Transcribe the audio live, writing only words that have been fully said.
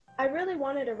I really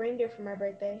wanted a reindeer for my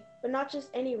birthday, but not just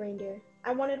any reindeer.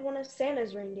 I wanted one of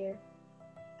Santa's reindeer.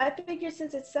 I figured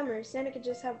since it's summer, Santa could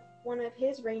just have one of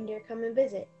his reindeer come and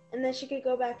visit, and then she could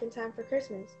go back in time for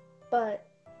Christmas. But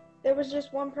there was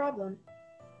just one problem.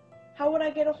 How would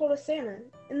I get a hold of Santa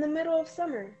in the middle of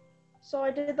summer? So I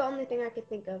did the only thing I could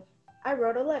think of. I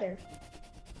wrote a letter.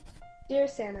 Dear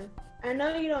Santa, I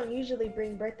know you don't usually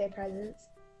bring birthday presents,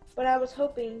 but I was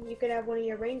hoping you could have one of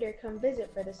your reindeer come visit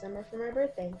for the summer for my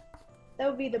birthday. That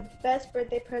would be the best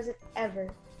birthday present ever.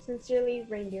 Sincerely,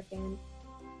 Reindeer Fan.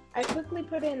 I quickly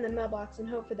put it in the mailbox and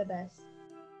hoped for the best.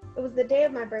 It was the day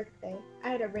of my birthday. I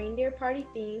had a reindeer party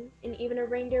theme and even a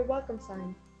reindeer welcome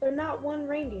sign, but not one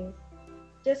reindeer.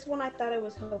 Just when I thought it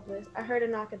was hopeless, I heard a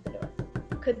knock at the door.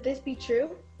 Could this be true?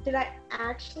 Did I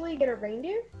actually get a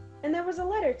reindeer? And there was a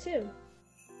letter too.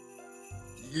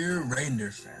 Dear Reindeer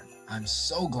Fan, I'm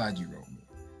so glad you wrote me.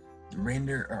 The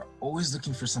reindeer are always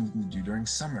looking for something to do during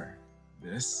summer.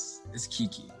 This is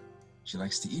Kiki. She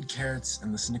likes to eat carrots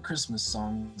and listen to Christmas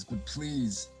songs, but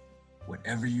please,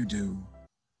 whatever you do,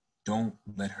 don't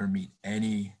let her meet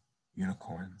any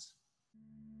unicorns.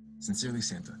 Sincerely,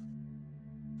 Santa.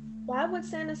 Why would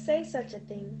Santa say such a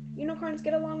thing? Unicorns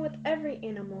get along with every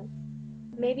animal.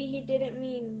 Maybe he didn't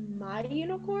mean my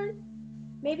unicorn?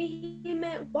 Maybe he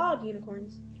meant wild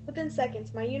unicorns. Within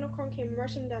seconds, my unicorn came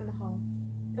rushing down the hall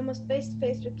and was face to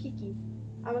face with Kiki.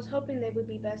 I was hoping they would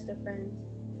be best of friends.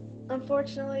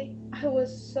 Unfortunately, I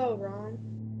was so wrong.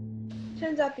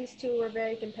 Turns out these two were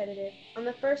very competitive. On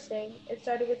the first day, it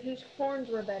started with whose horns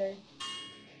were better.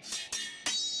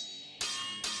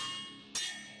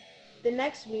 The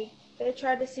next week, they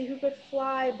tried to see who could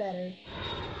fly better.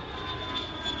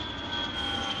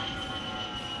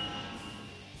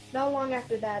 Not long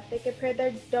after that, they compared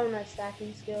their donut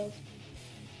stacking skills.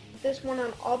 This went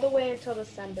on all the way until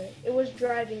December. It was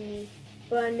driving me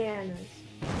bananas.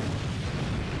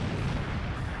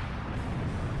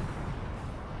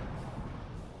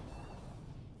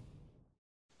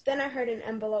 Then I heard an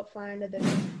envelope fly under the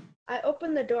door. I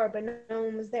opened the door, but no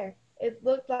one was there. It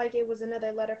looked like it was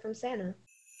another letter from Santa.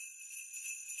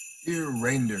 Dear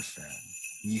Reindeer Fan,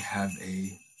 we have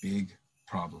a big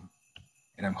problem,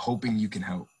 and I'm hoping you can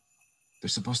help.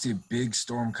 There's supposed to be a big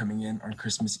storm coming in on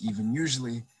Christmas Eve, and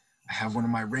usually I have one of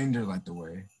my reindeer light the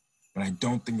way, but I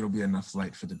don't think it'll be enough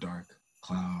light for the dark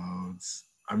clouds.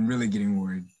 I'm really getting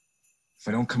worried. If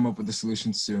I don't come up with a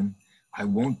solution soon, I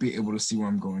won't be able to see where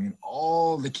I'm going, and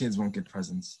all the kids won't get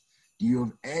presents. Do you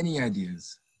have any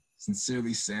ideas?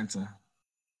 Sincerely, Santa.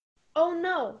 Oh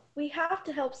no, we have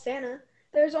to help Santa.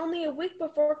 There's only a week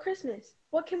before Christmas.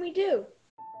 What can we do?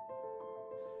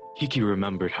 Kiki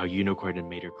remembered how Unicorn had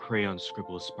made her crayon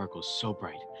scribbles sparkle so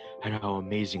bright, and how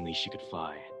amazingly she could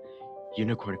fly.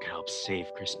 Unicorn could help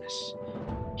save Christmas.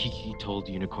 Kiki told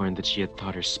Unicorn that she had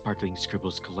thought her sparkling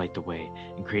scribbles could light the way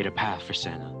and create a path for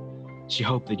Santa. She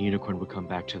hoped that Unicorn would come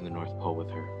back to the North Pole with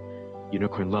her.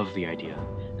 Unicorn loved the idea,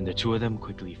 and the two of them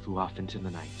quickly flew off into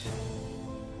the night.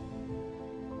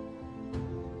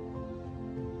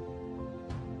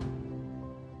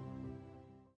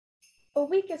 A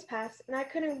week has passed, and I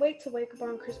couldn't wait to wake up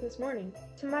on Christmas morning.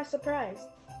 To my surprise,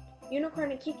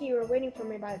 Unicorn and Kiki were waiting for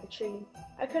me by the tree.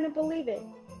 I couldn't believe it.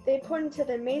 They pointed to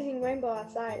the amazing rainbow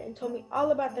outside and told me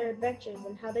all about their adventures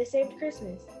and how they saved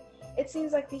Christmas. It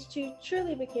seems like these two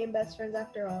truly became best friends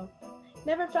after all.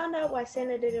 Never found out why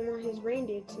Santa didn't want his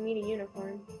reindeer to meet a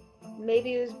unicorn.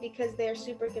 Maybe it was because they are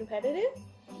super competitive?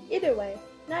 Either way,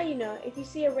 now you know, if you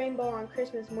see a rainbow on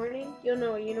Christmas morning, you'll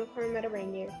know a unicorn met a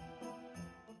reindeer.